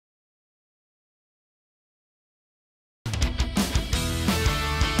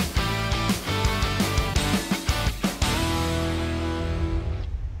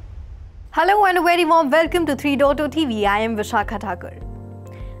Hello and a very warm welcome to 3.0TV. I am Vishakha Thakur.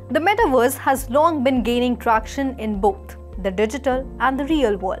 The Metaverse has long been gaining traction in both the digital and the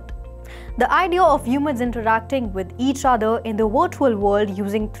real world. The idea of humans interacting with each other in the virtual world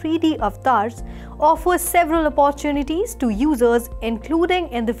using 3D avatars offers several opportunities to users, including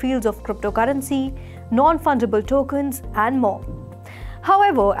in the fields of cryptocurrency, non-fungible tokens, and more.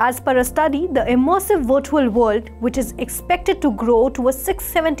 However, as per a study, the immersive virtual world, which is expected to grow to a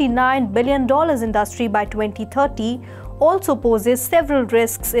 $679 billion industry by 2030, also poses several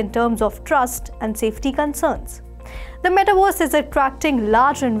risks in terms of trust and safety concerns. The Metaverse is attracting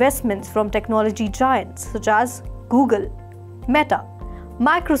large investments from technology giants such as Google, Meta,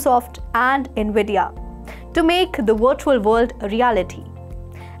 Microsoft, and Nvidia to make the virtual world a reality.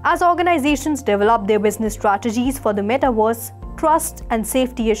 As organizations develop their business strategies for the Metaverse, trust and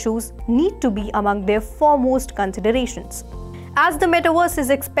safety issues need to be among their foremost considerations. As the Metaverse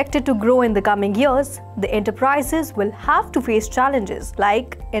is expected to grow in the coming years, the enterprises will have to face challenges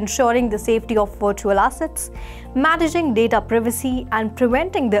like ensuring the safety of virtual assets, managing data privacy, and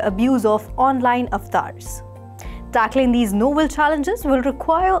preventing the abuse of online avatars. Tackling these novel challenges will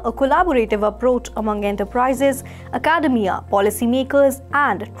require a collaborative approach among enterprises, academia, policymakers,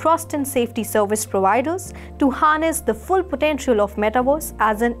 and trust and safety service providers to harness the full potential of Metaverse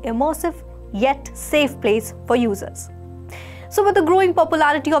as an immersive yet safe place for users. So with the growing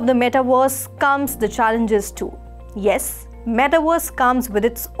popularity of the Metaverse comes the challenges too. Yes, Metaverse comes with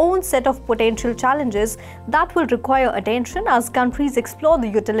its own set of potential challenges that will require attention as countries explore the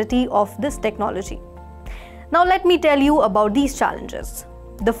utility of this technology. Now let me tell you about these challenges.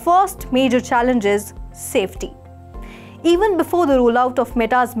 The first major challenge is safety. Even before the rollout of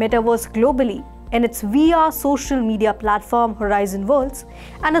Meta's Metaverse globally, in its VR social media platform Horizon Worlds,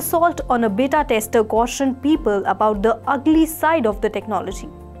 an assault on a beta tester cautioned people about the ugly side of the technology.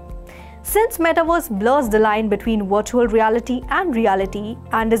 Since Metaverse blurs the line between virtual reality and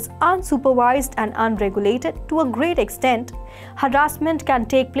is unsupervised and unregulated to a great extent, harassment can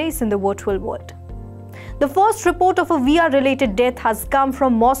take place in the virtual world. The first report of a VR-related death has come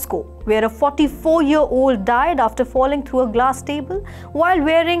from Moscow, where a 44-year-old died after falling through a glass table while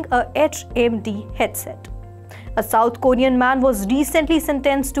wearing a HMD headset. A South Korean man was recently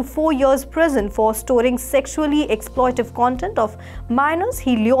sentenced to 4 years prison for storing sexually exploitive content of minors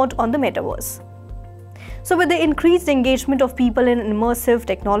he lured on the Metaverse. So with the increased engagement of people in immersive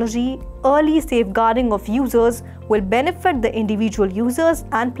technology, early safeguarding of users will benefit the individual users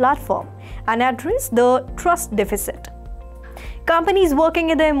and platform and address the trust deficit. Companies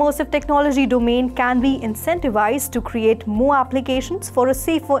working in the immersive technology domain can be incentivized to create more applications for a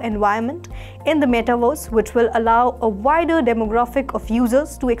safer environment in the Metaverse, which will allow a wider demographic of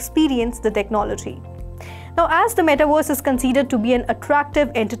users to experience the technology. Now, as the Metaverse is considered to be an attractive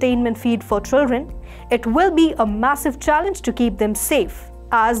entertainment feed for children, it will be a massive challenge to keep them safe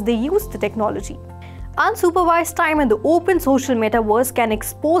as they use the technology. Unsupervised time in the open social Metaverse can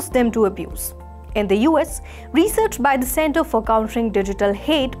expose them to abuse. In the US, research by the Center for Countering Digital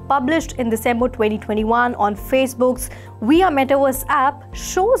Hate published in December 2021 on Facebook's VR Metaverse app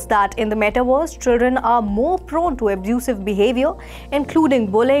shows that in the Metaverse, children are more prone to abusive behavior,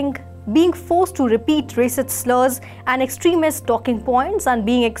 including bullying, being forced to repeat racist slurs and extremist talking points, and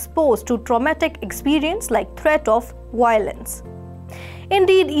being exposed to traumatic experience like threat of violence.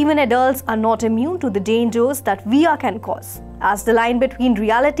 Indeed, even adults are not immune to the dangers that VR can cause, as the line between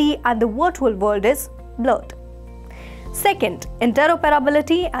reality and the virtual world is blurred. Second,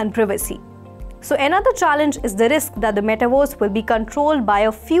 interoperability and privacy. So another challenge is the risk that the Metaverse will be controlled by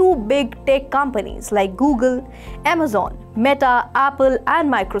a few big tech companies like Google, Amazon, Meta, Apple,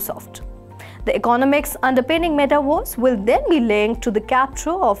 and Microsoft. The economics underpinning Metaverse will then be linked to the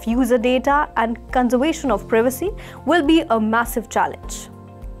capture of user data, and conservation of privacy will be a massive challenge.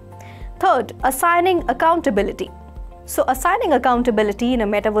 Third, assigning accountability. So assigning accountability in a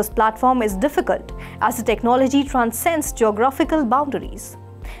Metaverse platform is difficult as the technology transcends geographical boundaries.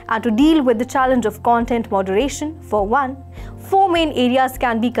 And to deal with the challenge of content moderation, for one, 4 main areas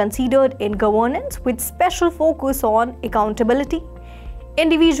can be considered in governance with special focus on accountability,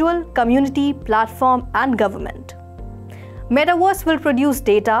 individual, community, platform, and government. Metaverse will produce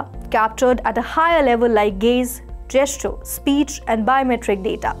data captured at a higher level like gaze, gesture, speech, and biometric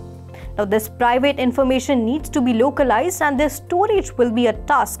data. Now, this private information needs to be localized, and their storage will be a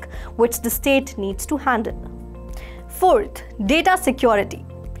task which the state needs to handle. Fourth, data security.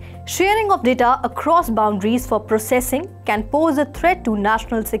 Sharing of data across boundaries for processing can pose a threat to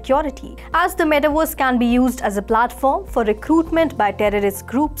national security, as the Metaverse can be used as a platform for recruitment by terrorist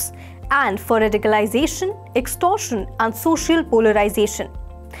groups and for radicalization, extortion, and social polarization.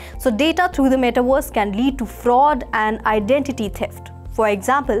 So data through the metaverse can lead to fraud and identity theft. For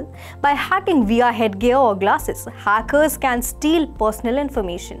example, by hacking via headgear or glasses, hackers can steal personal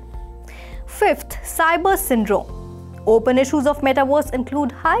information. Fifth, cyber syndrome. Open issues of metaverse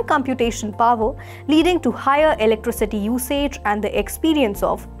include high computation power, leading to higher electricity usage and the experience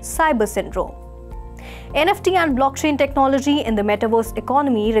of cyber syndrome. NFT and blockchain technology in the metaverse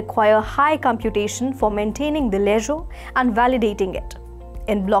economy require high computation for maintaining the ledger and validating it.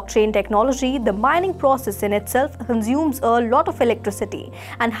 In blockchain technology, the mining process in itself consumes a lot of electricity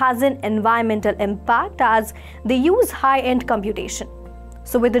and has an environmental impact as they use high-end computation.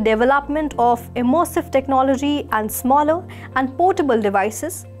 So with the development of immersive technology and smaller and portable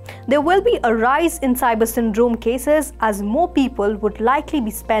devices, there will be a rise in cyber syndrome cases as more people would likely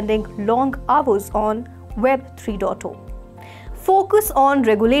be spending long hours on Web 3.0. Focus on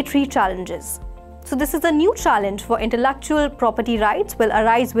regulatory challenges. So this is a new challenge for intellectual property rights will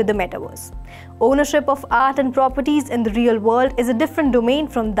arise with the metaverse. Ownership of art and properties in the real world is a different domain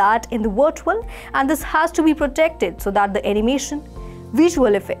from that in the virtual, and this has to be protected so that the animation,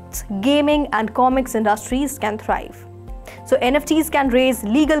 visual effects, gaming and comics industries can thrive. So NFTs can raise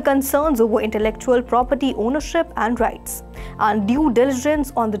legal concerns over intellectual property ownership and rights. And due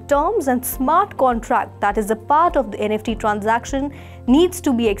diligence on the terms and smart contract that is a part of the NFT transaction needs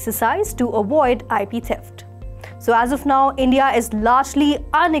to be exercised to avoid IP theft. So as of now, India is largely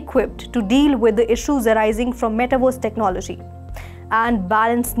unequipped to deal with the issues arising from metaverse technology. And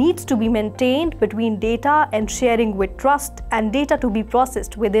balance needs to be maintained between data and sharing with trust and data to be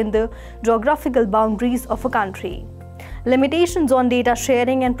processed within the geographical boundaries of a country. Limitations on data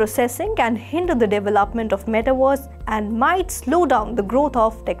sharing and processing can hinder the development of metaverse and might slow down the growth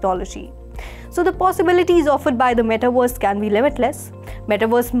of technology. So the possibilities offered by the metaverse can be limitless.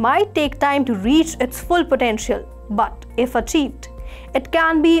 Metaverse might take time to reach its full potential, but if achieved, it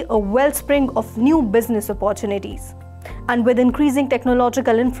can be a wellspring of new business opportunities. And with increasing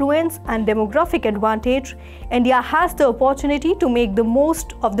technological influence and demographic advantage, India has the opportunity to make the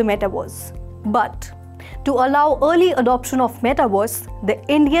most of the metaverse. But to allow early adoption of metaverse, the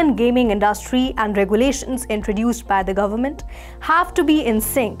Indian gaming industry and regulations introduced by the government have to be in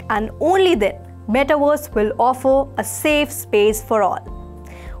sync, and only then metaverse will offer a safe space for all.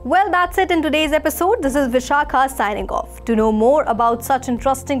 Well, that's it in today's episode. This is Vishakha signing off. To know more about such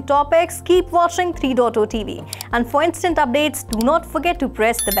interesting topics, keep watching 3.0 TV. And for instant updates, do not forget to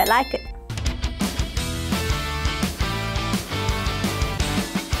press the bell icon.